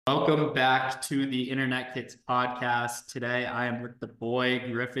Welcome back to the Internet Kids podcast. Today I am with the boy,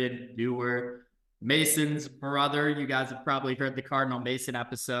 Griffin, Doerr, Mason's brother. You guys have probably heard the Cardinal Mason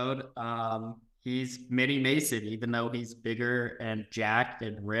episode. He's mini Mason, even though he's bigger and jacked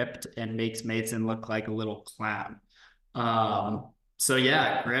and ripped and makes Mason look like a little clown. So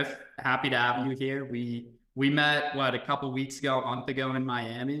yeah, Griff, happy to have you here. We met a couple weeks ago, a month ago in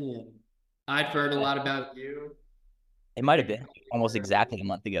Miami, and I've heard a lot about you. It might have been almost exactly a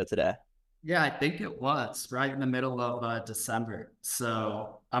month ago today. Yeah, I think it was right in the middle of December.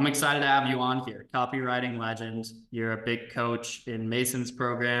 So I'm excited to have you on here. Copywriting legend. You're a big coach in Mason's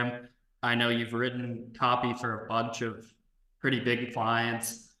program. I know you've written copy for a bunch of pretty big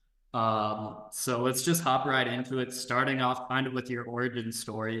clients. So let's just hop right into it, starting off kind of with your origin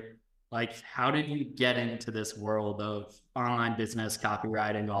story. Like, how did you get into this world of online business,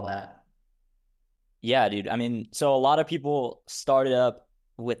 copywriting, all that? Yeah, dude. I mean, so a lot of people started up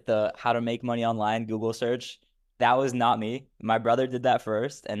with the how to make money online Google search. That was not me. My brother did that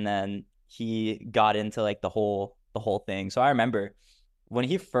first, and then he got into like the whole thing. So I remember when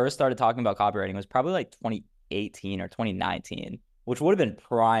he first started talking about copywriting, it was probably like 2018 or 2019, which would have been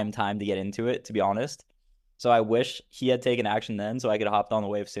prime time to get into it, to be honest. So I wish he had taken action then so I could have hopped on the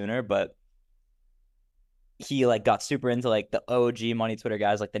wave sooner, but he like got super into like the OG money Twitter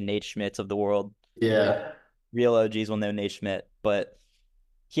guys like the Nate Schmitz of the world. Like Yeah. real OGs will know Nate Schmidt, but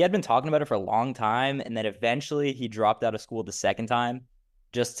he had been talking about it for a long time, and then eventually he dropped out of school the second time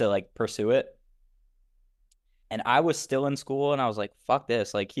just to like pursue it. And I was still in school, and I was like, "Fuck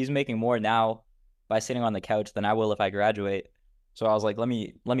this!" Like he's making more now by sitting on the couch than I will if I graduate. So I was like, "Let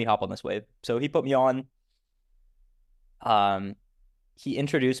me hop on this wave." So he put me on. Um, he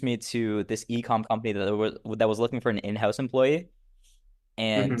introduced me to this e-com company that was looking for an in-house employee,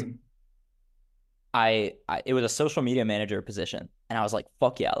 and Mhm. I it was a social media manager position, and I was like,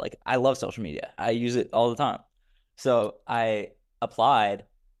 fuck yeah, like I love social media. I use it all the time. So I applied.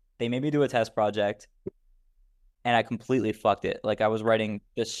 They made me do a test project, and I completely fucked it. Like I was writing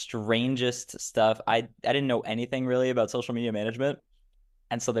the strangest stuff. I didn't know anything really about social media management,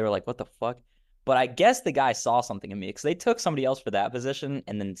 and so they were like, what the fuck? But I guess the guy saw something in me because they took somebody else for that position,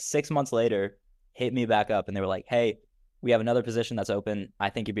 and then 6 months later, hit me back up, and they were like, hey, we have another position that's open. I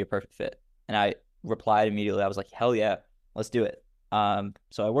think you'd be a perfect fit. And I replied immediately. I was like, hell yeah, let's do it.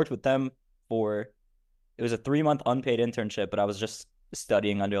 So I worked with them for it was a 3 month unpaid internship, but I was just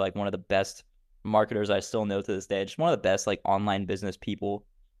studying under like one of the best marketers I still know to this day. Just one of the best like online business people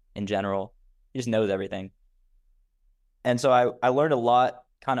in general. He just knows everything. And so I learned a lot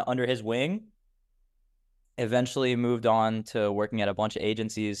kind of under his wing. Eventually moved on to working at a bunch of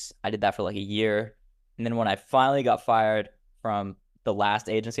agencies. I did that for like a year. And then when I finally got fired from the last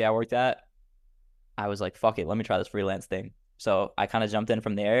agency I worked at, I was like, fuck it, let me try this freelance thing. So I kind of jumped in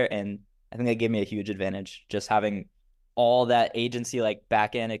from there, and I think that gave me a huge advantage just having all that agency like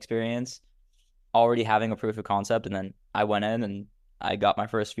back end experience, already having a proof of concept. And then I went in and I got my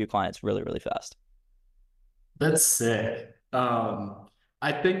first few clients really, really fast. That's sick.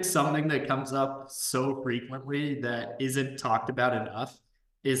 I think something that comes up so frequently that isn't talked about enough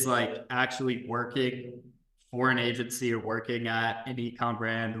is like actually working for an agency or working at an e-com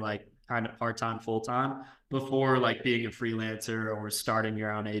brand, like kind of part-time, full-time, before like being a freelancer or starting your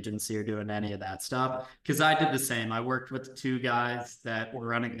own agency or doing any of that stuff. Because I did the same. I worked with two guys that were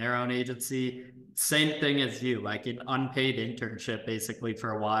running their own agency. Same thing as you, like an unpaid internship basically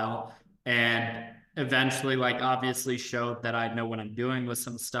for a while. And eventually, like, obviously showed that I know what I'm doing with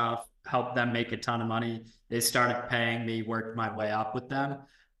some stuff, helped them make a ton of money. They started paying me, worked my way up with them.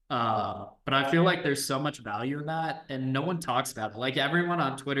 But I feel like there's so much value in that, and no one talks about it. Like everyone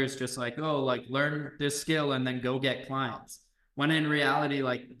on Twitter is just like, oh, like learn this skill and then go get clients. When in reality,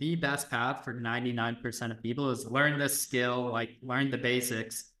 like the best path for 99% of people is learn this skill, like learn the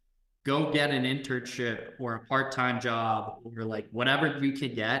basics, go get an internship or a part-time job or like whatever you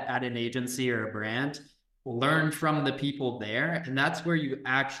can get at an agency or a brand, learn from the people there, and that's where you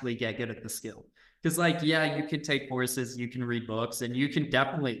actually get good at the skill. Because like yeah, you can take courses, you can read books, and you can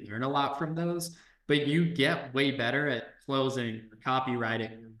definitely learn a lot from those, but you get way better at closing,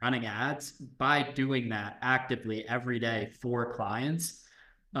 copywriting, running ads by doing that actively every day for clients.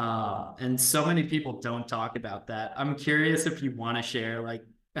 And so many people don't talk about that. I'm curious if you want to share like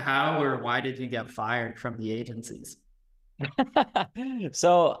how or why did you get fired from the agencies?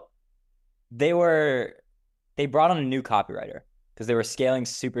 So they were they brought on a new copywriter because they were scaling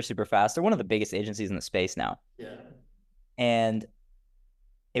super, super fast. They're one of the biggest agencies in the space now. Yeah. And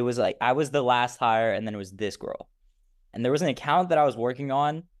it was like I was the last hire, and then it was this girl. And there was an account that I was working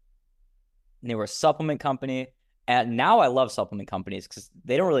on, and they were a supplement company. And now I love supplement companies because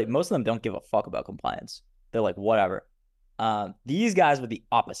they don't really, most of them don't give a fuck about compliance. They're like, whatever. These guys were the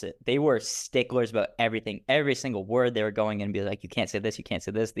opposite. They were sticklers about everything, every single word they were going in and be like, you can't say this, you can't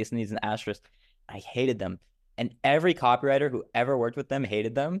say this needs an asterisk. I hated them. And every copywriter who ever worked with them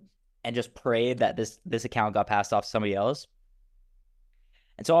hated them and just prayed that this account got passed off to somebody else.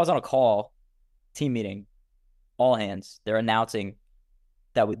 And so I was on a call, team meeting, all hands. They're announcing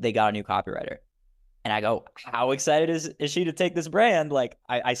that they got a new copywriter. And I go, how excited is she to take this brand? Like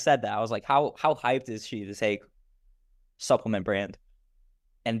I said that. I was like, how hyped is she to take supplement brand?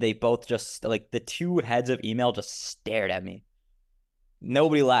 And they both just like the two heads of email just stared at me.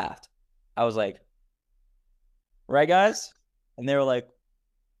 Nobody laughed. I was like, right, guys? And they were like,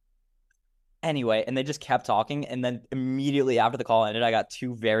 anyway, and they just kept talking. And then immediately after the call ended, I got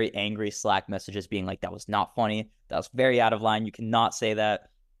two very angry Slack messages being like, that was not funny. That was very out of line. You cannot say that.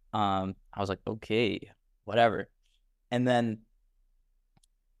 I was like, okay, whatever. And then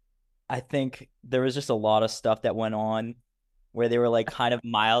I think there was just a lot of stuff that went on where they were like kind of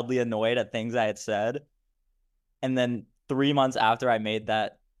mildly annoyed at things I had said. And then 3 months after I made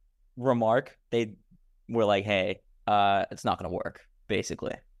that remark, they were like, hey, it's not gonna work,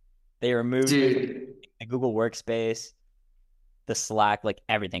 basically. They removed me from Dude, the Google Workspace, the Slack, like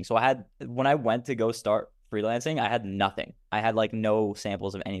everything. So I had when I went to go start freelancing, I had nothing. I had like no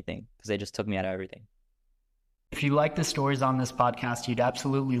samples of anything because they just took me out of everything. If you like the stories on this podcast, you'd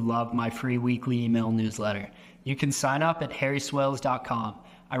absolutely love my free weekly email newsletter. You can sign up at harryswales.com.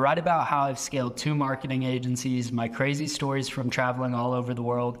 I write about how I've scaled 2 marketing agencies, my crazy stories from traveling all over the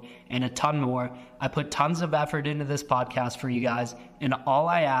world, and a ton more. I put tons of effort into this podcast for you guys, and all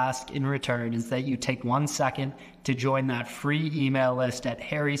I ask in return is that you take 1 second to join that free email list at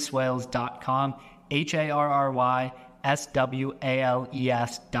harryswales.com,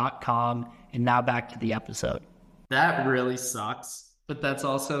 HARRYSWALES.com. And now back to the episode. that really sucks, but that's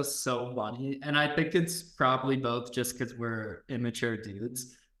also so funny. And I think it's probably both just because we're immature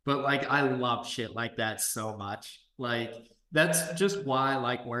dudes, but like I love shit like that so much. Like that's just why I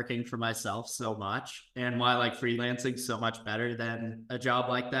like working for myself so much and why I like freelancing so much better than a job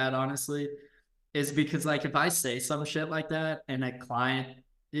like that, honestly, is because like if I say some shit like that and a client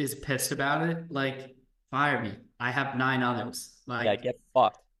is pissed about it, like fire me. I have 9 others. Yeah, Like get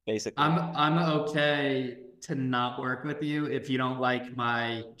fucked, basically. I'm okay to not work with you if you don't like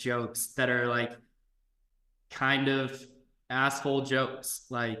my jokes that are like kind of asshole jokes.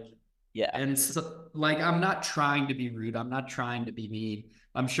 Like, Yeah. and so, like, I'm not trying to be rude. I'm not trying to be mean.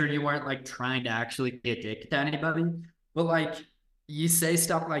 I'm sure you weren't like trying to actually be a dick to anybody, but like, you say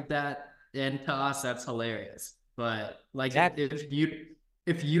stuff like that, and to us, that's hilarious. But like, Exactly.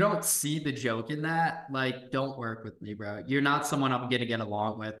 if you don't see the joke in that, like, don't work with me, bro. You're not someone I'm gonna get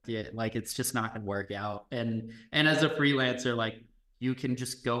along with. Like, it's just not gonna work out. And as a freelancer, like, you can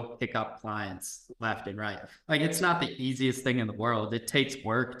just go pick up clients left and right. Like, it's not the easiest thing in the world. It takes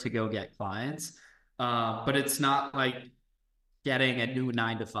work to go get clients, but it's not like getting a new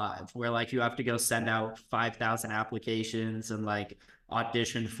 9 to 5 where like you have to go send out 5,000 applications and like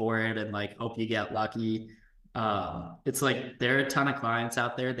audition for it and like hope you get lucky. It's like there are a ton of clients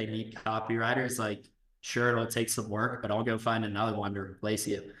out there. They need copywriters. Like, sure, it'll take some work, but I'll go find another one to replace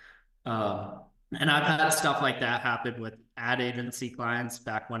you. And I've had stuff like that happen with ad agency clients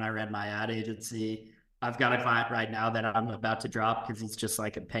back when I ran my ad agency. I've got a client right now that I'm about to drop because he's just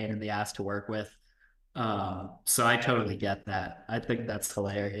like a pain in the ass to work with. So I totally get that. I think that's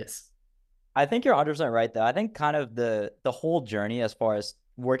hilarious. I think you're 100% right though. I think kind of the whole journey as far as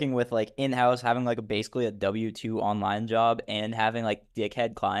working with like in-house, having like basically a W-2 online job and having like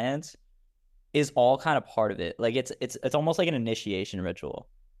dickhead clients is all kind of part of it. Like it's almost like an initiation ritual.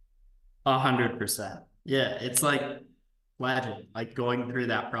 100%. Yeah, it's like legend. Like going through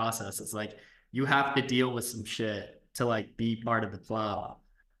that process, it's like you have to deal with some shit to like be part of the club.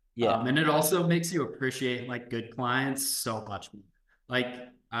 Yeah. And it also makes you appreciate like good clients so much more. Like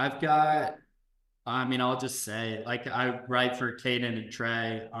I've got, I mean, I'll just say, like, I write for Caden and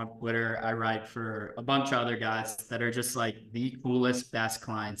Trey on Twitter. I write for a bunch of other guys that are just like the coolest, best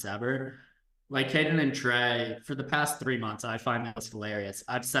clients ever. Like Caden and Trey, for the past 3 months, I find that hilarious.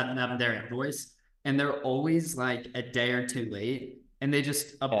 I've sent them their invoice, and they're always like a day or two late, and they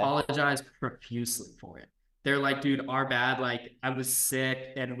just Yeah. apologize profusely for it. They're like, dude, our bad. Like, I was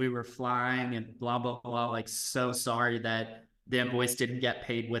sick and we were flying and blah, blah, blah. Like, so sorry that the invoice didn't get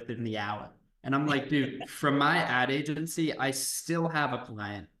paid within the hour. And I'm like, dude, from my ad agency, I still have a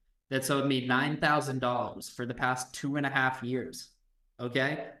client that's owed me $9,000 for the past 2.5 years.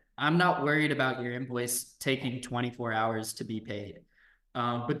 Okay. I'm not worried about your invoice taking 24 hours to be paid.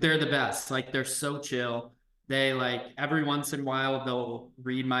 But they're the best. Like they're so chill. They like every once in a while they'll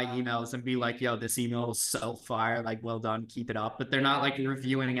read my emails and be like, yo, this email is so fire, like well done, keep it up. But they're not like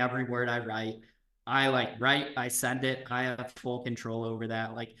reviewing every word I write. I like write, I send it, I have full control over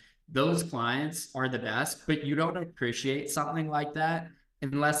that. Like those clients are the best, but you don't appreciate something like that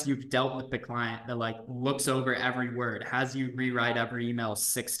unless you've dealt with the client that like looks over every word, has you rewrite every email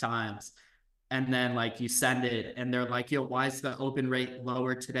 6 times, and then like you send it and they're like, yo, why is the open rate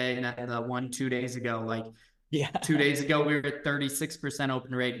lower today than the one 2 days ago? Like Yeah. 2 days ago we were at 36%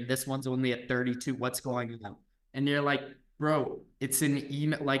 open rate and this one's only at 32. What's going on? And you're like, bro, it's an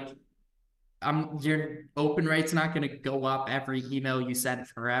email. Like your open rate's not going to go up every email you send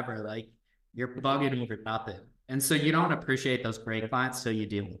forever. Like you're bugging over nothing. And so you don't appreciate those great clients, so you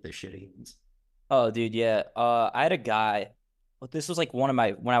deal with the shitty ones. Oh, dude, yeah. I had a guy. Well, this was like one of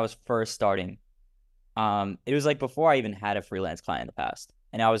my when I was first starting. It was like before I even had a freelance client in the past,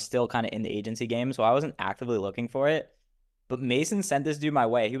 and I was still kind of in the agency game, so I wasn't actively looking for it. But Mason sent this dude my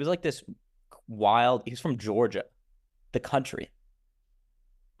way. He was like this wild. He was from Georgia, the country.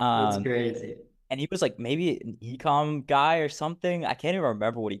 That's Um, crazy. and he was like maybe an ecom guy or something. I can't even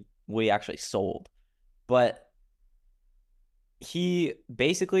remember what he actually sold, but he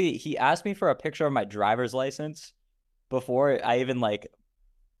asked me for a picture of my driver's license before I even like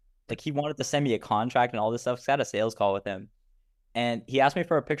he wanted to send me a contract and all this stuff. 'Cause I had a sales call with him, and he asked me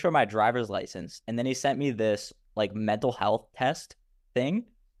for a picture of my driver's license, and then he sent me this like mental health test thing.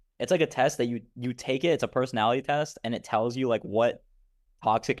 It's like a test that you take it. It's a personality test, and it tells you like what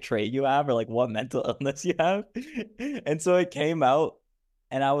toxic trait you have or like what mental illness you have. And so it came out,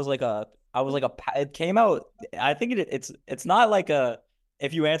 and it came out. I think it's not like a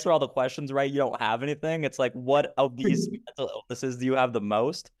if you answer all the questions right, you don't have anything. It's like what of these mental illnesses do you have the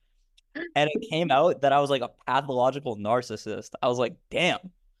most? And it came out that I was like a pathological narcissist. I was like, damn,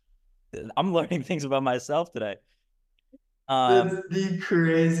 I'm learning things about myself today. That's the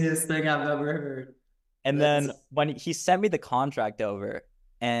craziest thing I've ever heard. And then That's when he sent me the contract over,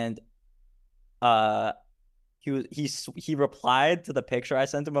 and uh, he replied to the picture I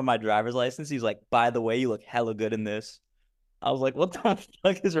sent him of my driver's license. He's like, by the way, you look hella good in this. I was like, what the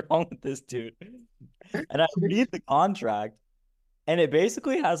fuck is wrong with this dude? And I read the contract, and it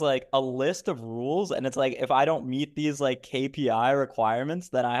basically has like a list of rules, and it's like if I don't meet these like KPI requirements,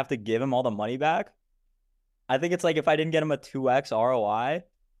 then I have to give him all the money back. I think it's like if I didn't get him a 2x ROI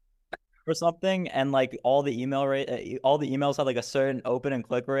or something, and like all the emails had like a certain open and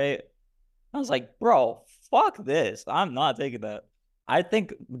click rate. I was like, bro, fuck this. I'm not taking that. I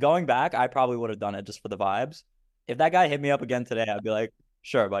think going back, I probably would have done it just for the vibes. If that guy hit me up again today, I'd be like,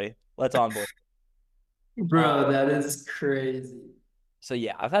 sure, buddy, let's onboard. Uh, bro, that is crazy. so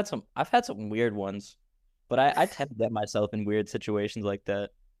yeah, I've had some weird ones, but I tend to get myself in weird situations like that.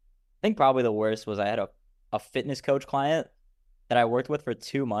 I think probably the worst was I had a fitness coach client that I worked with for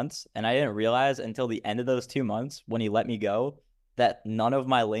 2 months, and I didn't realize until the end of those 2 months when he let me go that none of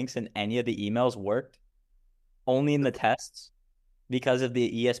my links in any of the emails worked, only in the tests because of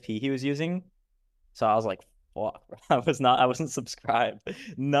the ESP he was using. So I was like, fuck, I wasn't subscribed.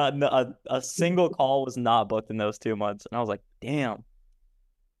 A single call was not booked in those 2 months. And I was like, damn.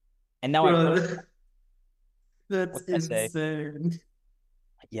 And now Bro, that's what can I say? insane.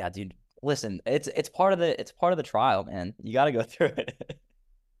 Yeah, dude, listen, it's part of the trial, man. You got to go through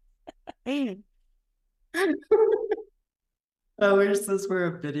it. I wish this were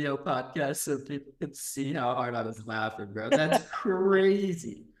a video podcast so people could see how hard I was laughing, bro. That's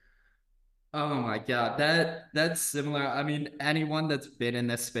crazy. Oh my God, that's similar. I mean, anyone that's been in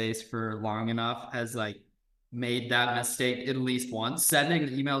this space for long enough has like made that mistake at least once. Sending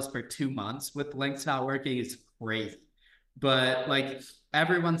emails for 2 months with links not working is crazy. But like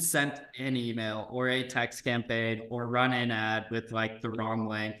everyone sent an email or a text campaign or run an ad with like the wrong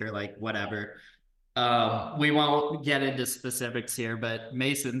link or like whatever. We won't get into specifics here, but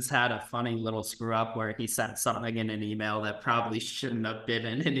Mason's had a funny little screw up where he sent something in an email that probably shouldn't have been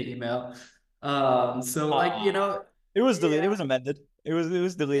in an email. So like, It was deleted. It yeah, was amended. It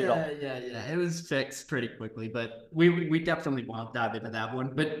was deleted all. yeah. It was fixed pretty quickly, but we definitely won't dive into that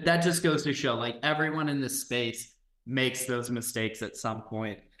one. But that just goes to show like everyone in this space makes those mistakes at some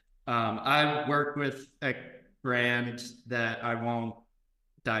point. I work with a brand that I won't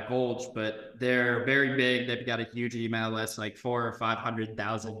divulge, but they're very big. They've got a huge email list, like 400,000 or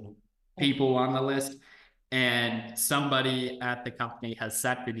 500,000 people on the list. And somebody at the company has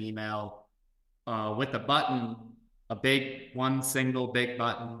sent an email with a button, one single big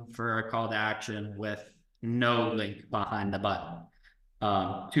button for a call to action with no link behind the button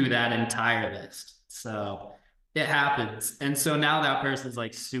to that entire list. So It happens. And so now that person's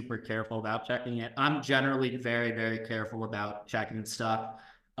like super careful about checking it. I'm generally very, very careful about checking stuff.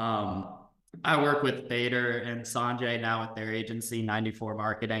 Um, I work with Bader and Sanjay now at their agency, 94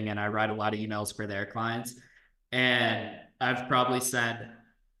 Marketing, and I write a lot of emails for their clients. And I've probably sent,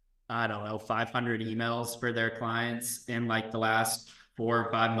 I don't know, 500 emails for their clients in like the last 4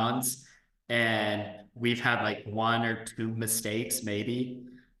 or 5 months. And we've had like one or two mistakes, maybe.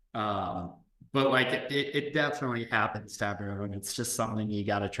 Um, but like it definitely happens to everyone. It's just something you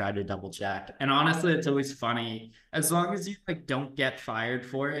got to try to double check. And honestly, it's always funny. As long as you like don't get fired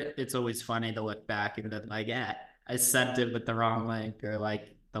for it, it's always funny to look back and then like, yeah, I sent it with the wrong link, or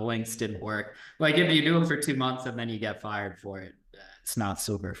like the links didn't work. Like if you do it for 2 months and then you get fired for it, it's not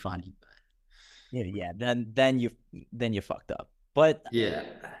super funny. But Yeah. Then you fucked up. But yeah,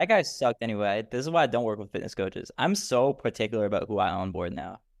 that guy sucked anyway. This is why I don't work with fitness coaches. I'm so particular about who I onboard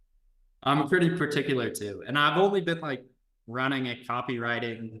now. I'm pretty particular too. And I've only been like running a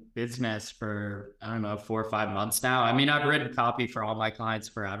copywriting business for, I don't know, 4 or 5 months now. I mean, I've written copy for all my clients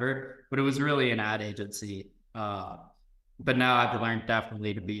forever, but it was really an ad agency. But now I've learned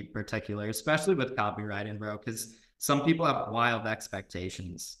definitely to be particular, especially with copywriting, bro, because some people have wild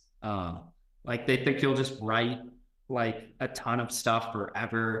expectations. Like they think you'll just write like a ton of stuff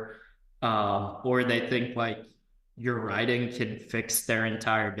forever, or they think like your writing can fix their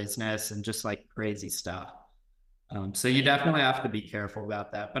entire business and just like crazy stuff. So you definitely have to be careful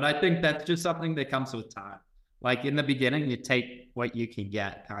about that. But I think that's just something that comes with time. Like in the beginning, you take what you can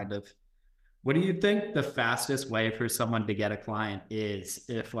get, kind of. What do you think the fastest way for someone to get a client is?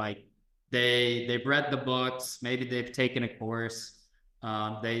 If like they've read the books, maybe they've taken a course,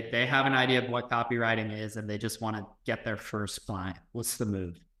 they have an idea of what copywriting is, and they just want to get their first client. What's the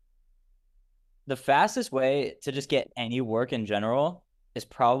move? The fastest way to just get any work in general is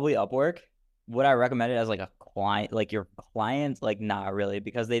probably Upwork. Would I recommend it as like a client, like your client? Like, not really,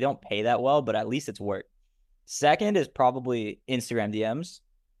 because they don't pay that well, but at least it's work. Second is probably Instagram DMs.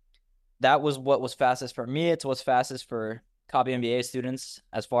 That was what was fastest for me. It's what's fastest for copy MBA students,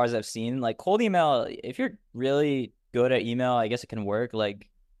 as far as I've seen. Like cold email, if you're really good at email, I guess it can work. Like,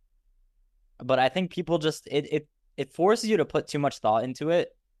 but I think people just it forces you to put too much thought into it.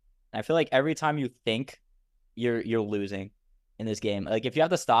 And I feel like every time you think, you're losing in this game. Like if you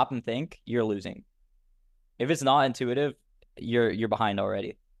have to stop and think, you're losing. If it's not intuitive, you're behind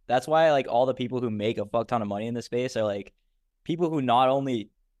already. That's why like all the people who make a fuck ton of money in this space are like people who not only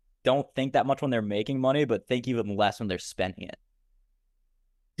don't think that much when they're making money, but think even less when they're spending it.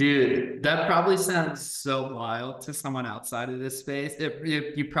 Dude, that probably sounds so wild to someone outside of this space.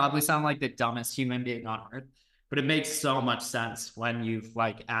 You probably sound like the dumbest human being on earth, but it makes so much sense when you've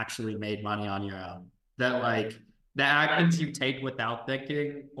like actually made money on your own. That like the actions you take without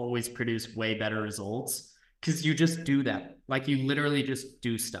thinking always produce way better results because you just do them. Like you literally just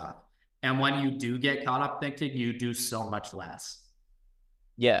do stuff. And when you do get caught up thinking, you do so much less.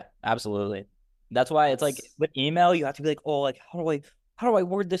 Yeah, absolutely. That's why it's like It's, with email, you have to be like, oh, like how do I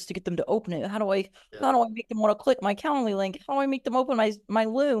word this to get them to open it? How do I make them want to click my Calendly link? How do I make them open my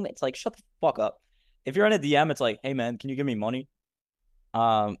Loom? It's like shut the fuck up. If you're in a DM, it's like, hey man, can you give me money?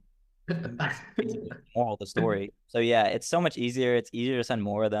 Um, moral of the story. So yeah, it's so much easier. It's easier to send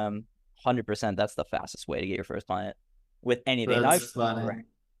more of them. 100%. That's the fastest way to get your first client with anything. Not even that's funny. direct.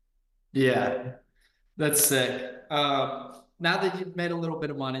 Yeah. That's sick. Now that you've made a little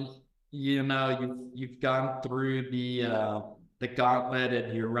bit of money, you know you've gone through the gauntlet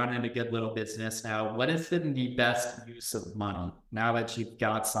and you're running a good little business now. What has been the best use of money now that you've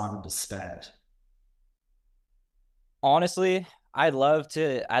got some to spend? Honestly, I'd love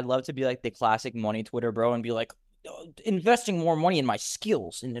to be like the classic money Twitter bro and be like, investing more money in my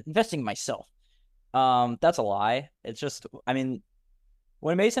skills and investing in myself. That's a lie. It's just, I mean,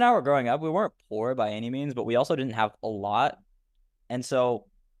 when Mason and I were growing up, we weren't poor by any means, but we also didn't have a lot. And so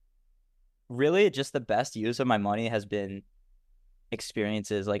really just the best use of my money has been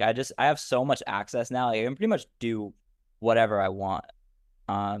experiences. Like I have so much access now. Like, I can pretty much do whatever I want.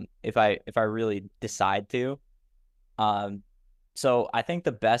 If I really decide to. Um, so I think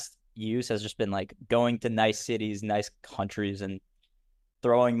the best use has just been like going to nice cities, nice countries, and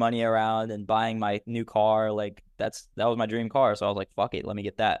throwing money around and buying my new car. Like that was my dream car. So I was like, fuck it, let me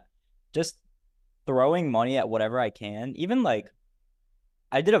get that. Just throwing money at whatever I can. Even like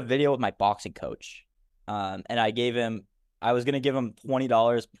I did a video with my boxing coach. And I was gonna give him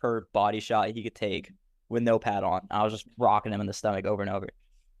 $20 per body shot he could take with no pad on. I was just rocking him in the stomach over and over.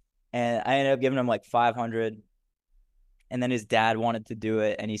 And I ended up giving him like 500. And then his dad wanted to do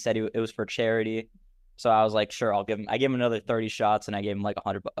it, and he said it was for charity. So I was like, sure, I'll give him. I gave him another 30 shots, and I gave him like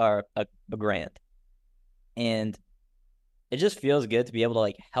 100 or a grand. And it just feels good to be able to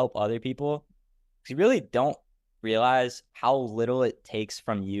like help other people, because you really don't realize how little it takes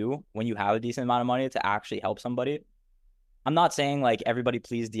from you when you have a decent amount of money to actually help somebody. I'm not saying like everybody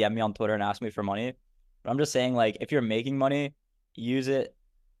please DM me on Twitter and ask me for money, but I'm just saying like if you're making money, use it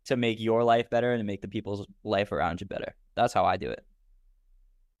to make your life better and to make the people's life around you better. That's how I do it.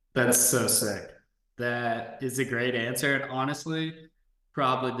 That's so sick. That is a great answer. And honestly,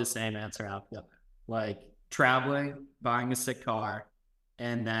 probably the same answer I've got. Like traveling, buying a sick car,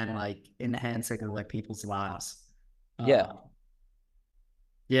 and then like enhancing like people's lives. Yeah. Um,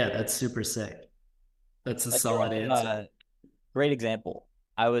 yeah, that's super sick. That's a Like solid answer. great example.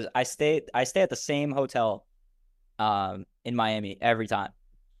 I stay at the same hotel in Miami every time.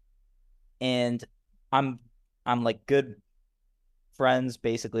 And I'm I'm like good friends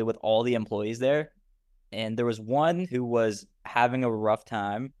basically with all the employees there. And there was one who was having a rough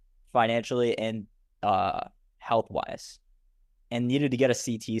time financially and uh health wise, and needed to get a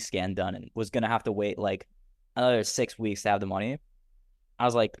CT scan done and was gonna have to wait like another 6 weeks to have the money. I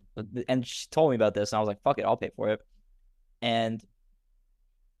was like, and she told me about this, and I was like, fuck it, I'll pay for it. And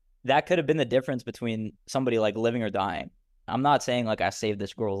that could have been the difference between somebody like living or dying. I'm not saying like I saved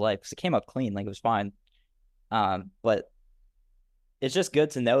this girl's life because it came up clean, like it was fine. But it's just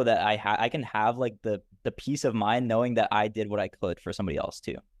good to know that I can have like the peace of mind knowing that I did what I could for somebody else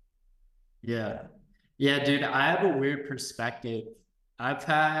too. Yeah. Yeah, dude, I have a weird perspective. I've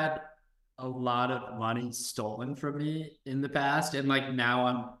had a lot of money stolen from me in the past, and like now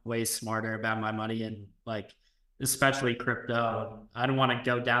I'm way smarter about my money and like especially crypto. I don't want to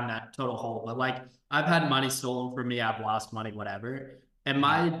go down that total hole, but like I've had money stolen from me, I've lost money, whatever. And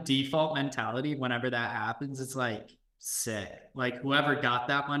my default mentality whenever that happens is like sick. Like whoever got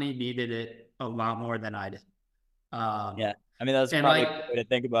that money needed it a lot more than I did. Um, Yeah. I mean, that's and probably like a good way to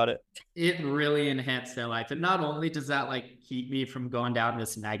think about it. it really enhanced their life. And not only does that like keep me from going down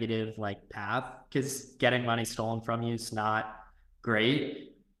this negative like path, because getting money stolen from you is not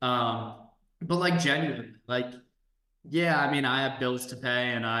great. Um, but like genuinely, like, yeah, I mean, I have bills to pay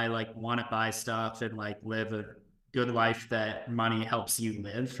and I like want to buy stuff and like live a good life that money helps you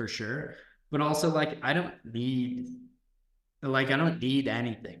live for sure. But also like I don't need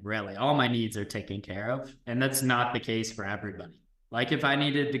anything really. All my needs are taken care of. And that's not the case for everybody. Like if I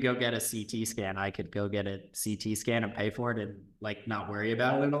needed to go get a CT scan, I could go get a CT scan and pay for it and like not worry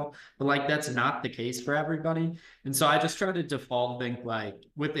about it at all. But like that's not the case for everybody. And so I just try to default think like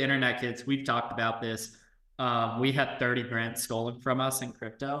with the internet kids, we've talked about this. We had 30 grand stolen from us in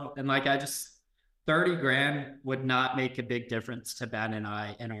crypto. And like I just 30 grand would not make a big difference to Ben and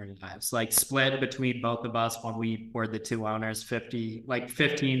I in our lives. Like split between both of us when we were the two owners, 50, like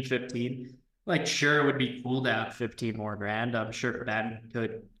 15, 15. Like sure it would be cool to have 15 more grand. I'm sure Ben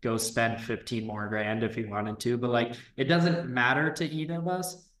could go spend 15 more grand if he wanted to, but like it doesn't matter to either of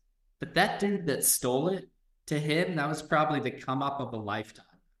us. But that dude that stole it, to him, that was probably the come up of a lifetime.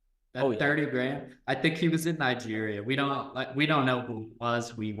 Oh That yeah. 30 grand. I think he was in Nigeria. We don't know who it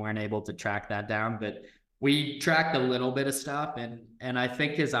was. We weren't able to track that down, but we tracked a little bit of stuff and I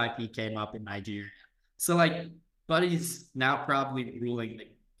think his IP came up in Nigeria. So like Buddy's now probably ruling the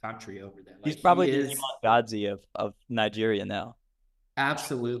country over there. He's Like probably he the is Imam Ghazi of Nigeria now.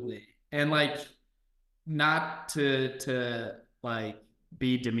 absolutely. And like not to like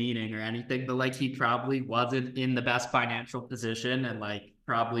be demeaning or anything, but like he probably wasn't in the best financial position and like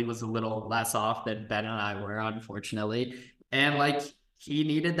probably was a little less off than Ben and I were, unfortunately. And like he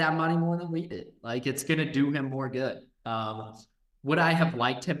needed that money more than we did. Like it's gonna do him more good. Would I have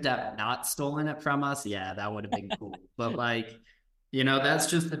liked him to have not stolen it from us? Yeah, that would have been cool. But like, that's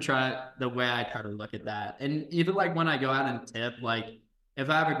just the way I try to look at that. And even like when I go out and tip, like if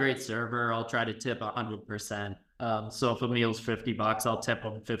I have a great server, I'll try to tip 100%. So if a meal's $50, I'll tip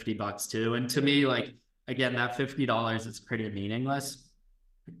them $50 too. And to me, like again, that $50 is pretty meaningless.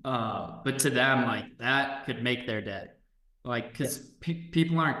 But to them, like that could make their day. Like, Yeah. because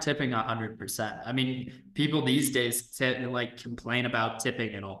people aren't tipping 100%. I mean, people these days like complain about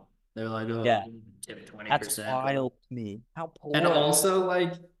tipping and all. They're like, oh, Yeah. tip That's 20%. wild to me. How And poor. also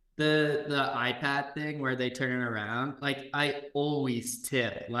like the iPad thing where they turn it around, like I always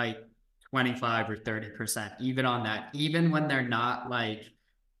tip like 25 or 30%, even on that, even when they're not like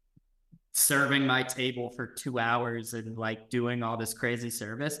serving my table for 2 hours and like doing all this crazy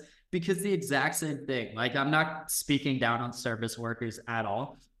service, because the exact same thing. Like I'm not speaking down on service workers at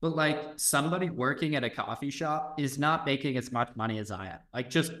all, but like somebody working at a coffee shop is not making as much money as I am, like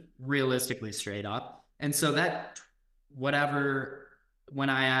just realistically straight up. And so that whatever, when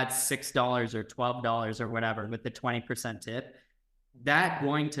I add $6 or $12 or whatever with the 20% tip, that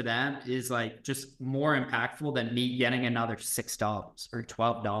going to them is like just more impactful than me getting another $6 or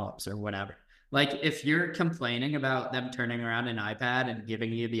 $12 or whatever. Like if you're complaining about them turning around an iPad and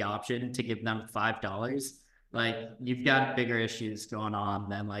giving you the option to give them $5, like you've got bigger issues going on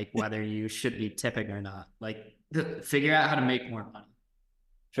than like whether you should be tipping or not. Like figure out how to make more money.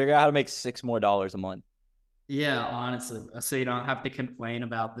 Figure out how to make $6 more a month. Yeah, honestly. So you don't have to complain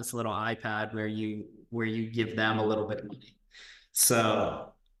about this little iPad where you give them a little bit of money.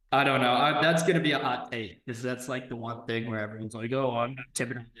 So I don't know. That's gonna be a hot take because that's like the one thing where everyone's like, "Oh, I'm not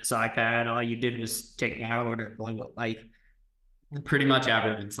tipping on this iPad. All you did was take me out or like." Pretty much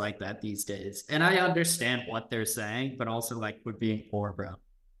everyone's like that these days, and I understand what they're saying, but also like we're being poor, bro.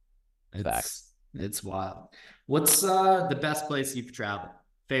 Facts. It's wild. What's the best place you've traveled?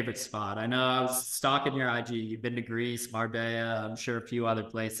 Favorite spot? I know I was stalking your IG. You've been to Greece, Marbella, I'm sure a few other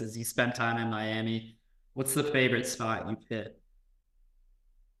places. You spent time in Miami. What's the favorite spot you've hit?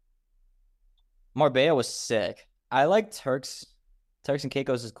 Marbella was sick. I like Turks. Turks and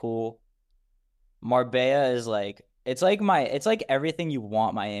Caicos is cool. Marbella is like it's like everything you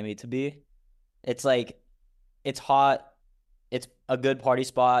want Miami to be. It's like it's hot. It's a good party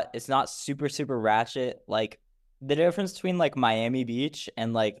spot. It's not super super ratchet. Like the difference between like Miami Beach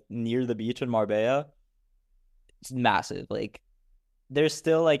and like near the beach in Marbella, it's massive. Like there's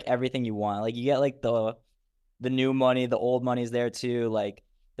still like everything you want. Like you get like the new money, the old money's there too. Like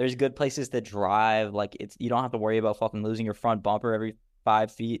there's good places to drive. Like it's you don't have to worry about fucking losing your front bumper every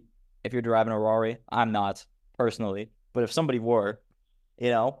 5 feet if you're driving a Rari. I'm not personally, but if somebody were, you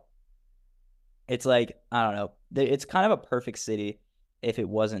know, it's like I don't know. It's kind of a perfect city if it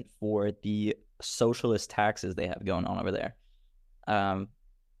wasn't for the socialist taxes they have going on over there. Um,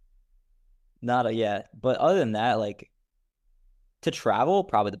 not a yeah, but other than that, like to travel,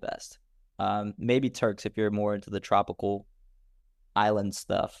 probably the best. Maybe Turks if you're more into the tropical island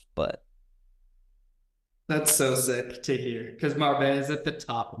stuff, but That's so sick to hear because Marbella is at the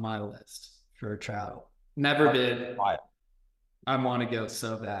top of my list for travel. Never been. I want to go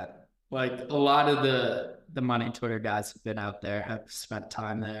so bad. Like a lot of the money Twitter guys have been out there, have spent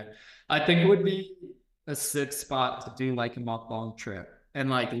time there. I think it would be a sick spot to do like a month long trip and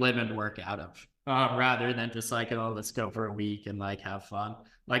like live and work out of, rather than just like, oh, let's go for a week and like have fun.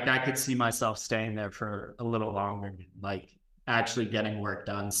 Like I could see myself staying there for a little longer, like actually getting work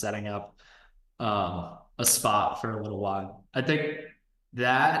done, setting up a spot for a little while. I think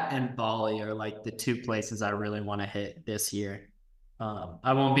that and Bali are like the two places I really want to hit this year.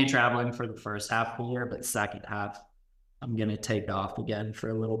 I won't be traveling for the first half of the year, but second half, I'm gonna take off again for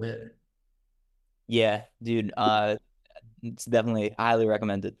a little bit. yeah, dude, it's definitely highly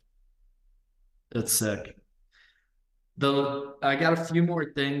recommended. It's sick. Though I got a few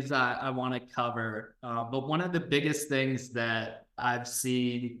more things I want to cover, but one of the biggest things that I've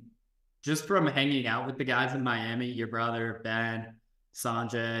seen just from hanging out with the guys in Miami, your brother Ben,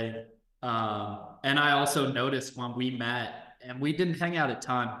 Sanjay, and I also noticed when we met, and we didn't hang out a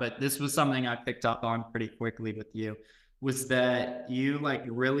ton, but this was something I picked up on pretty quickly with you, was that you like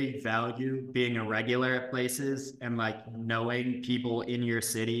really value being a regular at places and like knowing people in your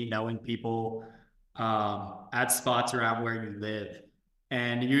city, knowing people at spots around where you live.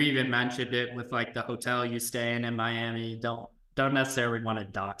 And you even mentioned it with like the hotel you stay in Miami. Don't necessarily want to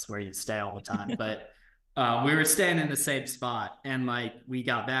dox where you stay all the time, but we were staying in the same spot, and like we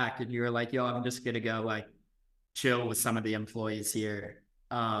got back, and you were like, "Yo, I'm just gonna go like chill with some of the employees here."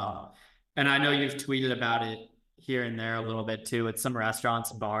 And I know you've tweeted about it here and there a little bit too at some restaurants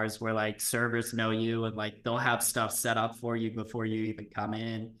and bars where like servers know you and like they'll have stuff set up for you before you even come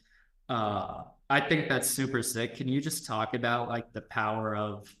in. I think that's super sick. Can you just talk about like the power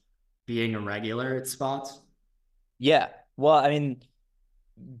of being a regular at spots? Yeah, well, I mean,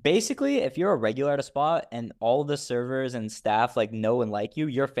 basically, if you're a regular at a spot and all the servers and staff like know and like you,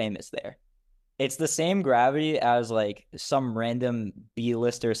 you're famous there. It's the same gravity as like some random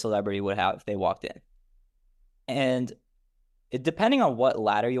B-lister celebrity would have if they walked in. And depending on what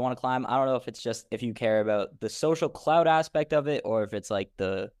ladder you want to climb, I don't know if it's just if you care about the social cloud aspect of it or if it's like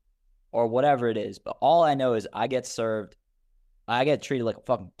or whatever it is. But all I know is I get treated like a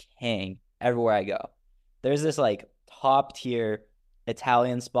fucking king everywhere I go. There's this like top tier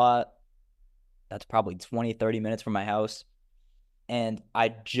Italian spot that's probably 20, 30 minutes from my house. And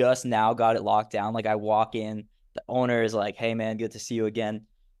I just now got it locked down. Like I walk in, the owner is like, "Hey man, good to see you again.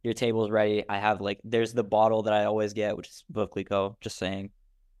 Your table's ready." I have like, there's the bottle that I always get, which is Veuclico. Just saying,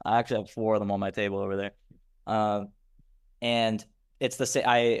 I actually have 4 of them on my table over there. And it's the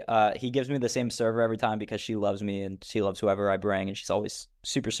same. He gives me the same server every time because she loves me and she loves whoever I bring, and she's always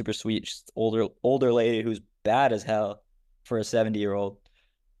super super sweet. She's older lady who's bad as hell for a 70-year-old.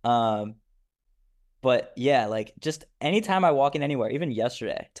 But yeah, like just anytime I walk in anywhere, even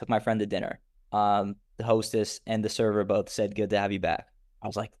yesterday, took my friend to dinner. The hostess and the server both said, "Good to have you back." I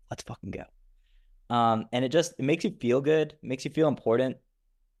was like, "Let's fucking go." And it makes you feel good, makes you feel important,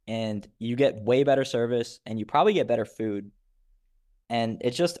 and you get way better service, and you probably get better food, and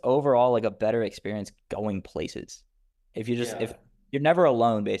it's just overall like a better experience going places. If Yeah. you're never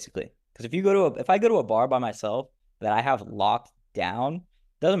alone, basically, because if I go to a bar by myself that I have locked down,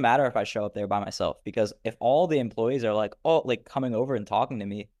 doesn't matter if I show up there by myself, because if all the employees are like, oh, like coming over and talking to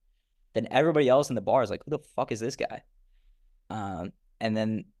me, then everybody else in the bar is like, who the fuck is this guy? And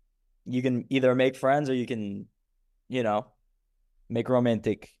then you can either make friends or you can, you know, make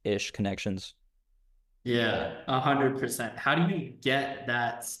romantic-ish connections. Yeah, 100%. How do you get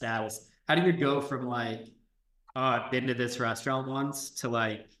that status? How do you go from like, oh, I've been to this restaurant once to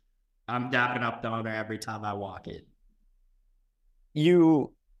like, I'm dapping up the owner every time I walk in?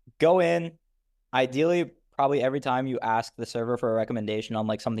 You go in, ideally, probably every time you ask the server for a recommendation on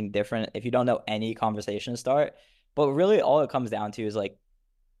like something different, if you don't know any conversation to start. But really, all it comes down to is like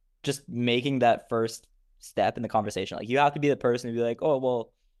just making that first step in the conversation. Like you have to be the person to be like, oh,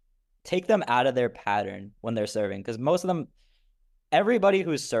 well, take them out of their pattern when they're serving. Because most of them, everybody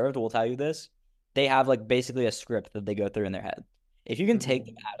who's served will tell you this. They have like basically a script that they go through in their head. If you can take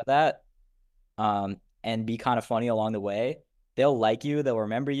them Mhm. out of that, and be kind of funny along the way, they'll like you. They'll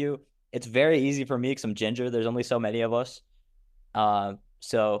remember you. It's very easy for me because I'm ginger. There's only so many of us.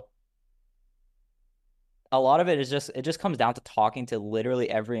 So a lot of it just comes down to talking to literally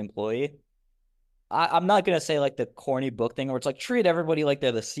every employee. I'm not gonna say like the corny book thing where it's like treat everybody like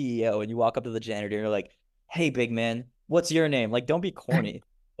they're the CEO and you walk up to the janitor and you're like, hey, big man, what's your name? Like, don't be corny.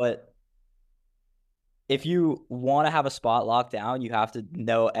 But if you want to have a spot locked down, you have to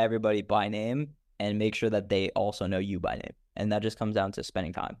know everybody by name and make sure that they also know you by name. And that just comes down to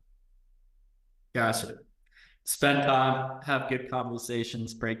spending time. Gotcha. Spend time, have good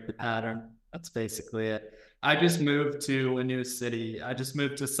conversations, break the pattern. That's basically it. I just moved to a new city. I just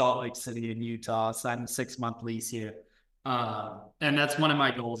moved to Salt Lake City in Utah, signed a 6 month lease here. And that's one of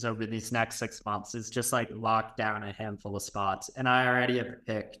my goals over these next 6 months is just like lock down a handful of spots. And I already have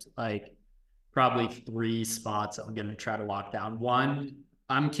picked like probably 3 spots I'm gonna try to lock down. One,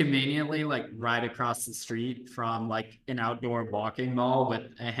 I'm conveniently like right across the street from like an outdoor walking mall with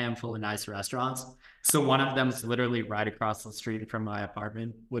a handful of nice restaurants. So one of them is literally right across the street from my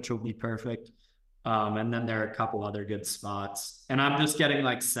apartment, which will be perfect. And then there are a couple other good spots. And I'm just getting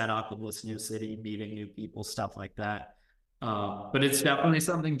like set up in this new city, meeting new people, stuff like that. But it's definitely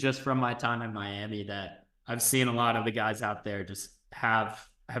something just from my time in Miami that I've seen a lot of the guys out there just have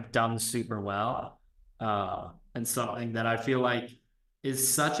done super well. And something that I feel like is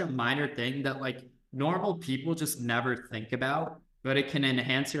such a minor thing that like normal people just never think about, but it can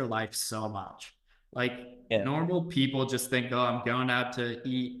enhance your life so much. Like Yeah. normal people just think, oh, I'm going out to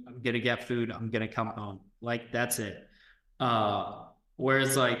eat, I'm gonna get food, I'm gonna come home. Like that's it.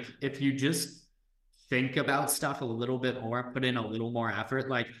 Whereas like if you just think about stuff a little bit more, put in a little more effort,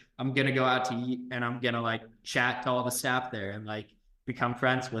 like I'm gonna go out to eat and I'm gonna like chat to all the staff there and like become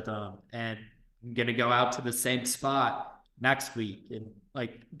friends with them, and I'm gonna go out to the same spot next week and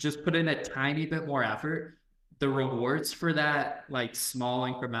like just put in a tiny bit more effort. The rewards for that like small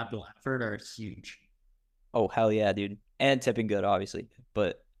incremental effort are huge. Oh, hell yeah, dude. And tipping good, obviously.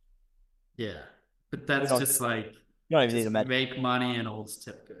 But Yeah. But you that's don't just like you don't even need to just mention. make money and old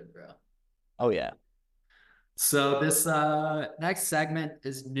tip good, bro. Oh yeah. So this next segment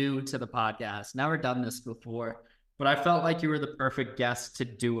is new to the podcast. Never done this before, but I felt like you were the perfect guest to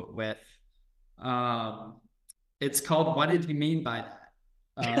do it with. Um, it's called "What Did You Mean by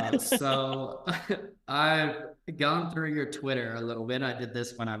That?" So I've gone through your Twitter a little bit. I did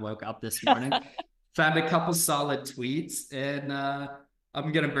this when I woke up this morning. Found a couple solid tweets, and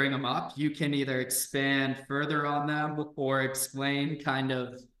I'm gonna bring them up. You can either expand further on them or explain kind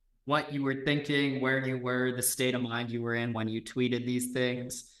of what you were thinking, where you were, the state of mind you were in when you tweeted these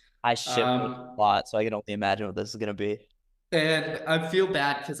things. I shit post Um, a lot, so I can only imagine what this is gonna be. and I feel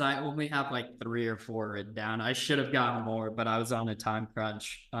bad because I only have like 3 or 4 written down. I should have gotten more, but I was on a time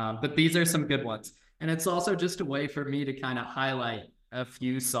crunch. But these are some good ones. And it's also just a way for me to kind of highlight a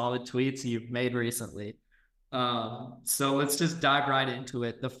few solid tweets you've made recently. So let's just dive right into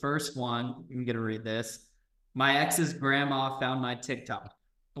it. The first one, I'm going to read this. My ex's grandma found my TikTok.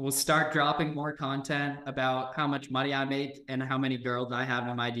 We'll start dropping more content about how much money I make and how many girls I have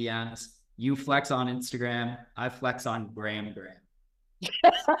in my DMs. You flex on Instagram. I flex on Gram.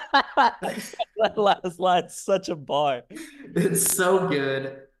 That last line's such a bar. It's so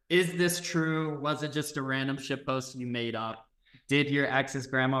good. Is this true? Was it just a random shit post you made up? Did your ex's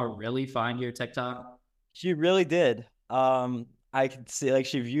grandma really find your TikTok? She really did. I could see like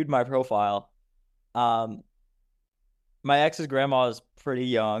she viewed my profile. Um, my ex's grandma is pretty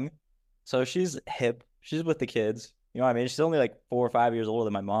young, so she's hip. She's with the kids. You know what I mean? She's only like 4 or 5 years older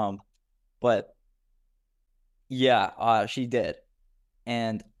than my mom. But yeah, she did.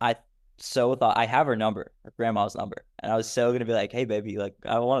 And I so thought I have her number, her grandma's number. And I was so gonna be like, hey baby, like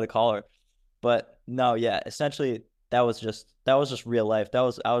I wanted to call her. But no, yeah, essentially that was just real life. I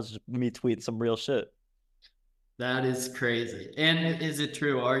was just me tweeting some real shit. That is crazy. And is it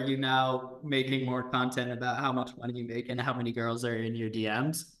true? Are you now making more content about how much money you make and how many girls are in your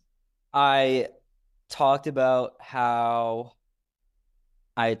DMs? I talked about how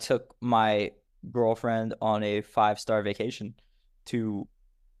I took my girlfriend on a 5-star vacation to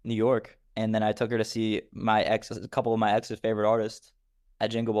New York, and then I took her to see a couple of my ex's favorite artists at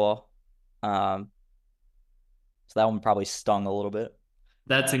Jingle Ball. Um, so that one probably stung a little bit.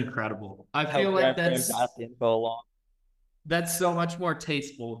 That's incredible. I How feel like grandparents pass the info along. that's so much more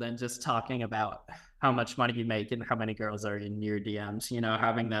tasteful than just talking about how much money you make and how many girls are in your DMs. You know,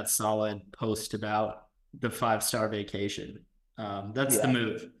 having that solid post about the 5-star vacation. That's the Yeah.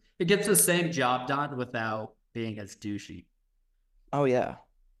 move. It gets the same job done without being as douchey. Oh yeah.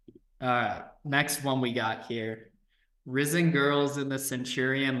 All right, next one we got here. Risen girls in the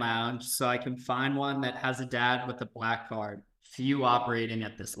Centurion Lounge, so I can find one that has a dad with a black card. Few operating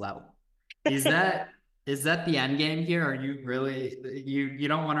at this level. Is that is that the end game here? Are you really you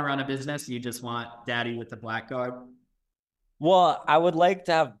don't want to run a business? You just want daddy with the black card? Well, I would like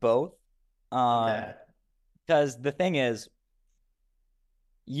to have both. Okay. Because the thing is,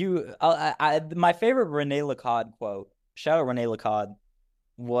 my favorite Rene Lacade quote, shout out Rene Lacade,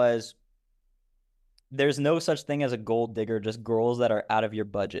 was there's no such thing as a gold digger, just girls that are out of your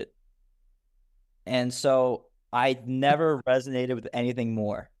budget. And so I never resonated with anything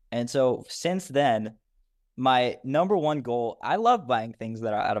more. And so since then, my number one goal, I love buying things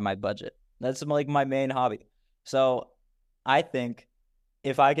that are out of my budget. That's like my main hobby. So I think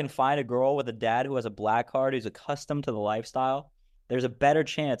if I can find a girl with a dad who has a black card who's accustomed to the lifestyle, there's a better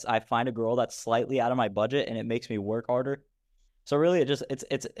chance I find a girl that's slightly out of my budget and it makes me work harder. So really,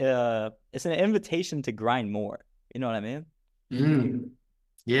 it's an invitation to grind more. You know what I mean? Mm.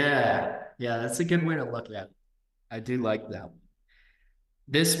 Yeah. Yeah, that's a good way to look at it. I do like that.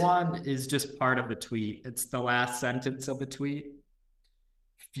 This one is just part of the tweet. It's the last sentence of the tweet.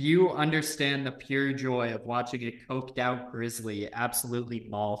 Few understand the pure joy of watching a coked out grizzly absolutely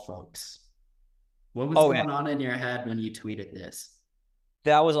maul folks. What was Oh yeah, going on in your head when you tweeted this?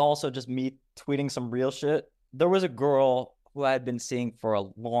 that was also just me tweeting some real shit. There was a girl who I had been seeing for a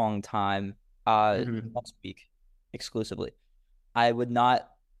long time, Mhm. once a week exclusively. I would not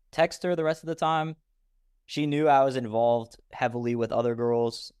text her the rest of the time. She knew I was involved heavily with other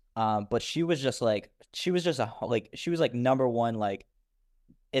girls. But she was like number one, like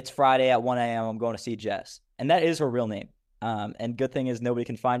it's Friday at 1 a.m. I'm going to see Jess. And that is her real name. And good thing is nobody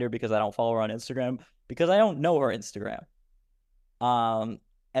can find her because I don't follow her on Instagram because I don't know her Instagram. Um,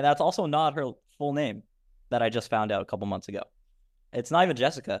 and that's also not her full name that I just found out a couple months ago. It's not even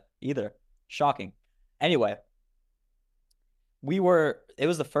Jessica either. Shocking. Anyway, it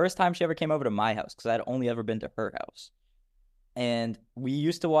was the first time she ever came over to my house because I'd only ever been to her house. And we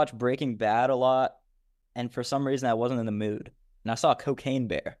used to watch Breaking Bad a lot. And for some reason, I wasn't in the mood. And I saw Cocaine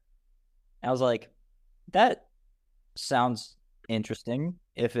Bear. And I was like, that sounds interesting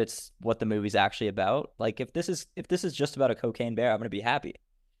if it's what the movie's actually about. Like if this is just about a cocaine bear, I'm gonna be happy.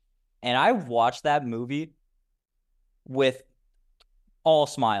 And I watched that movie with all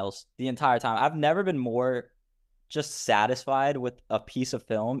smiles the entire time. I've never been more just satisfied with a piece of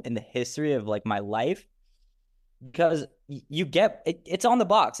film in the history of like my life because you get it's on the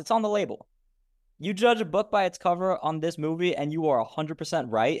box, it's on the label. You judge a book by its cover on this movie and you are 100%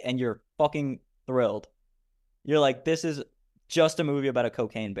 right and you're fucking thrilled. You're like, this is just a movie about a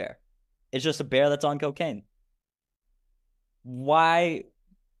cocaine bear. It's just a bear that's on cocaine. Why,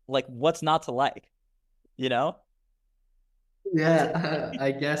 like, what's not to like? You know? Yeah,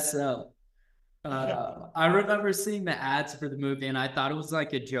 I guess so. I remember seeing the ads for the movie and I thought it was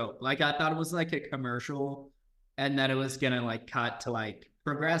like a joke. Like I thought it was like a commercial and then it was gonna like cut to like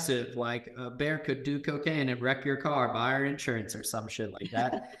progressive, like a bear could do cocaine and wreck your car, buy our insurance or some shit like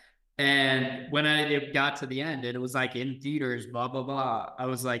that. And when it got to the end and it was like in theaters, blah blah blah, I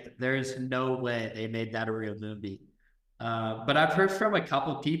was like, there's no way they made that a real movie. But I've heard from a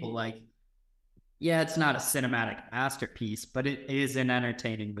couple people like, yeah, it's not a cinematic masterpiece, but it is an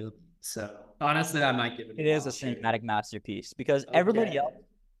entertaining movie. So honestly, I might give it It a is a watch here. cinematic masterpiece because everybody else Okay.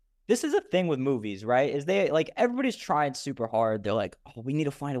 this is a thing with movies, right? Is they like everybody's trying super hard. They're like, oh, we need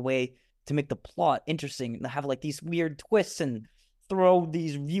to find a way to make the plot interesting and have like these weird twists and throw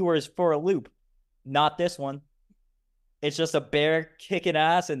these viewers for a loop. Not this one. It's just a bear kicking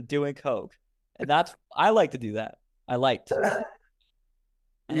ass and doing coke. And that's I like to do that. I liked.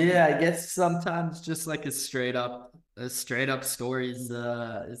 Yeah, I guess sometimes just like a straight up story is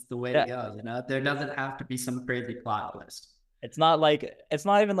the way to Yeah. go, you know? There doesn't have to be some crazy plot twist. It's not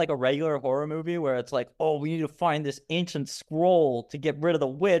even like a regular horror movie where it's like, oh, we need to find this ancient scroll to get rid of the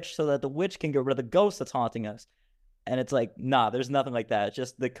witch so that the witch can get rid of the ghost that's haunting us. And it's like, nah, there's nothing like that. It's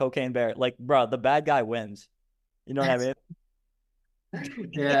just the cocaine bear. Like, bro, the bad guy wins. You know what I mean?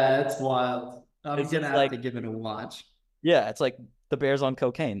 Yeah, it's wild. I'm It's gonna just have like, to give it a watch. yeah, it's like the bear's on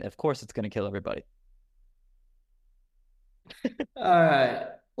cocaine. Of course it's gonna kill everybody. All right.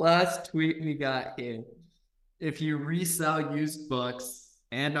 Last tweet we got here. If you resell used books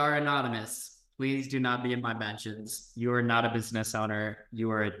and are anonymous, please do not be in my mentions. You are not a business owner. You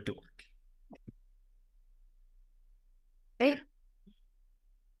are a dork.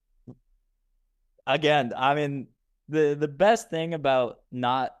 Again, I mean, the best thing about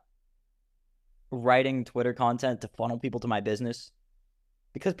not writing Twitter content to funnel people to my business,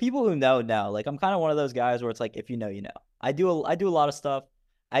 because people who know, like I'm kind of one of those guys where it's like, if you know, you know. I do a lot of stuff.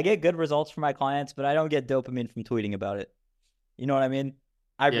 I get good results from my clients, but I don't get dopamine from tweeting about it. You know what I mean?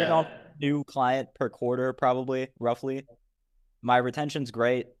 I bring on Yeah. a new client per quarter, probably, roughly. My retention's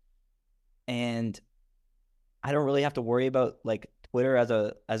great, and I don't really have to worry about like Twitter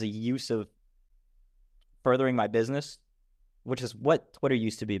as a use of furthering my business, which is what Twitter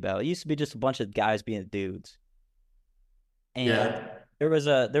used to be about. It used to be just a bunch of guys being dudes. And Yeah. there was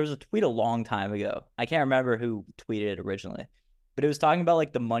a tweet a long time ago. I can't remember who tweeted it originally, but it was talking about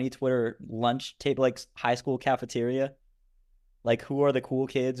like the money Twitter lunch table, like high school cafeteria. Like who are the cool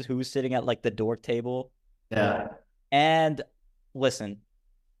kids? Who's sitting at like the dork table? Yeah. And listen,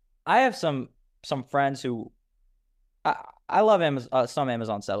 I have some friends who I love some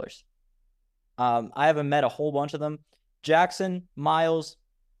Amazon sellers. I haven't met a whole bunch of them. Jackson, Miles,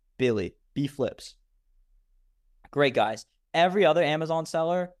 Billy, B Flips, great guys. Every other Amazon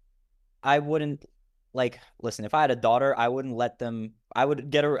seller, I wouldn't like. Listen, if I had a daughter, I wouldn't let them. I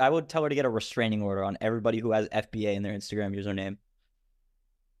would tell her to get a restraining order on everybody who has FBA in their Instagram username.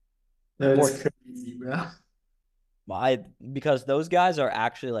 That's For crazy, bro. I because those guys are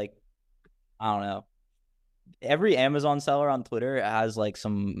actually like, I don't know. Every Amazon seller on Twitter has like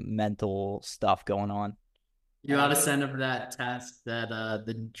some mental stuff going on. You ought to send him that test that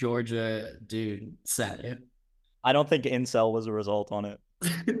the Georgia dude sent you. I don't think incel was a result on it.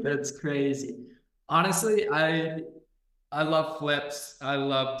 That's crazy. Honestly, I love Flips. I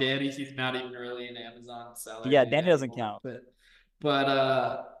love Danny. He's not even really an Amazon seller Yeah, dude Danny doesn't anymore. count. But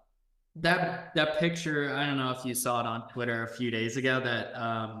that picture, I don't know if you saw it on Twitter a few days ago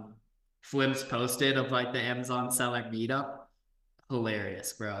that Flips posted of like the Amazon seller meetup.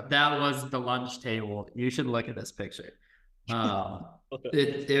 Hilarious, bro. That was the lunch table. You should look at this picture. Um,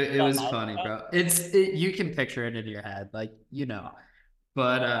 it was funny, bro. You can picture it in your head, like you know.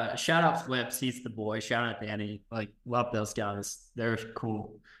 But shout out Flips, he's the boy. Shout out Danny, like love those guys. They're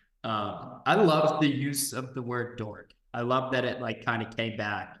cool. I love the use of the word dork. I love that it like kind of came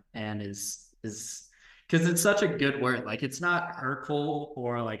back and is because it's such a good word. Like it's not hurtful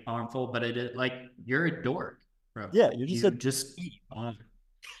or like harmful, but it is like you're a dork, bro. Yeah, you're just You a just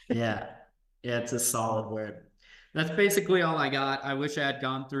yeah, yeah, it's a solid word. That's basically all I got. I wish I had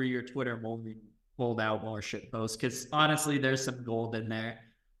gone through your Twitter more, pulled out more shit posts because honestly, there's some gold in there.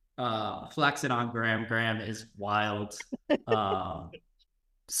 Flexing on Graham. Graham is wild. Um,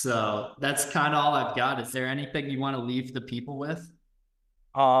 so that's kind of all I've got. Is there anything you want to leave the people with?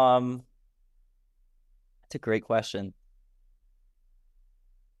 um that's a great question.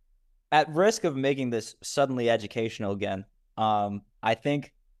 At risk of making this suddenly educational again, I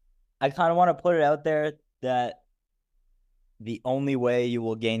think I kind of want to put it out there that the only way you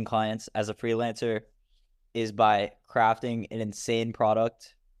will gain clients as a freelancer is by crafting an insane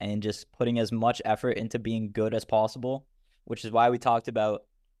product and just putting as much effort into being good as possible, which is why we talked about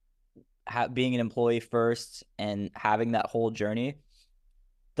being an employee first and having that whole journey.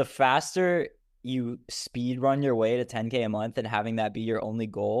 The faster you speed run your way to 10K a month and having that be your only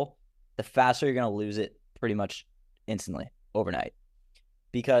goal, the faster you're going to lose it pretty much instantly overnight,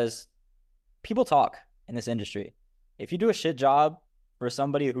 because people talk in this industry. If you do a shit job for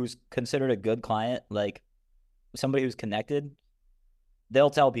somebody who's considered a good client, like somebody who's connected, they'll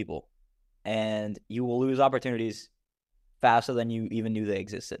tell people, and you will lose opportunities faster than you even knew they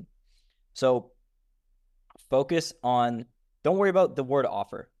existed. So focus on Don't worry about the word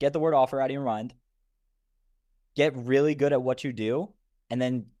offer. Get the word offer out of your mind. Get really good at what you do, and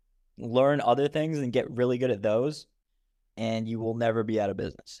then learn other things and get really good at those, and you will never be out of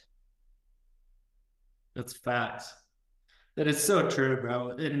business. That's facts. That is so true,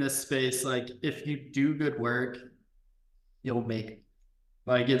 bro. In this space, like if you do good work, you'll make it.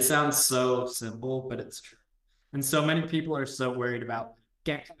 Like it sounds so simple, but it's true. And so many people are so worried about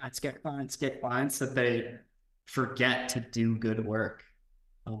get clients that they forget to do good work.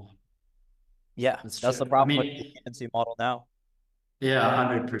 Oh, Yeah, that's the true. I problem with the mean, agency model now. yeah,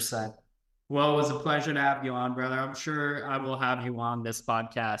 100%. Well, it was a pleasure to have you on, brother. I'm sure I will have you on this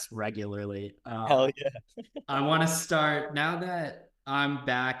podcast regularly. Hell yeah. I want to start now that I'm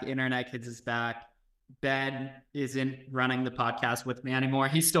back, Internet Kids is back. Ben isn't running the podcast with me anymore.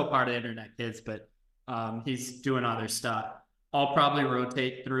 He's still part of Internet Kids, but he's doing other stuff. I'll probably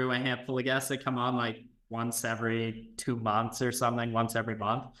rotate through a handful of guests that come on like once every 2 months or something, once every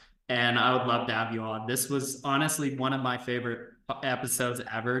month. And I would love to have you on. This was honestly one of my favorite episodes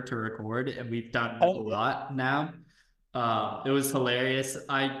ever to record, and we've done a lot now. It was hilarious.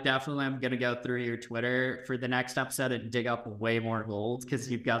 I definitely am gonna go through your Twitter for the next episode and dig up way more gold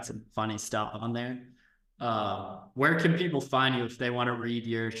because you've got some funny stuff on there. Where can people find you if they want to read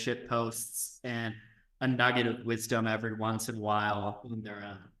your shit posts and a nugget of wisdom every once in a while when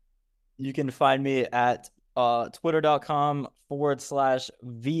they're You can find me at twitter.com/VOCE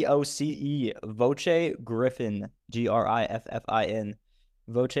Voce Griffin Griffin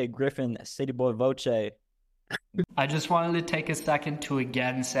Voce Griffin City Boy Voce. I just wanted to take a second to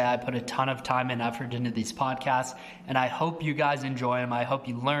again say I put a ton of time and effort into these podcasts, and I hope you guys enjoy them. I hope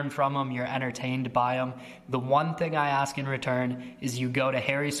you learn from them, you're entertained by them. The one thing I ask in return is you go to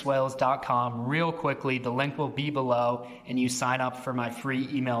harryswales.com real quickly. The link will be below, and you sign up for my free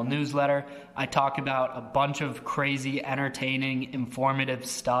email newsletter. I talk about a bunch of crazy, entertaining, informative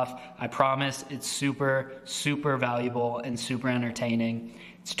stuff. I promise it's super, super valuable and super entertaining.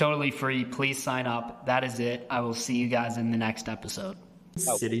 It's totally free. Please sign up. That is it. I will see you guys in the next episode.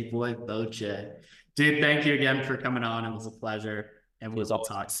 City Boy Boche. Dude, thank you again for coming on. It was a pleasure. And we'll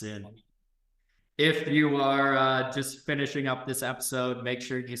talk soon. If you are just finishing up this episode, make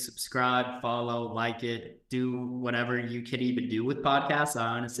sure you subscribe, follow, like it, do whatever you can even do with podcasts. I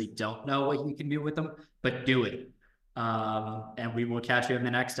honestly don't know what you can do with them, but do it. And we will catch you in the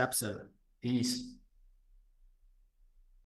next episode. Peace.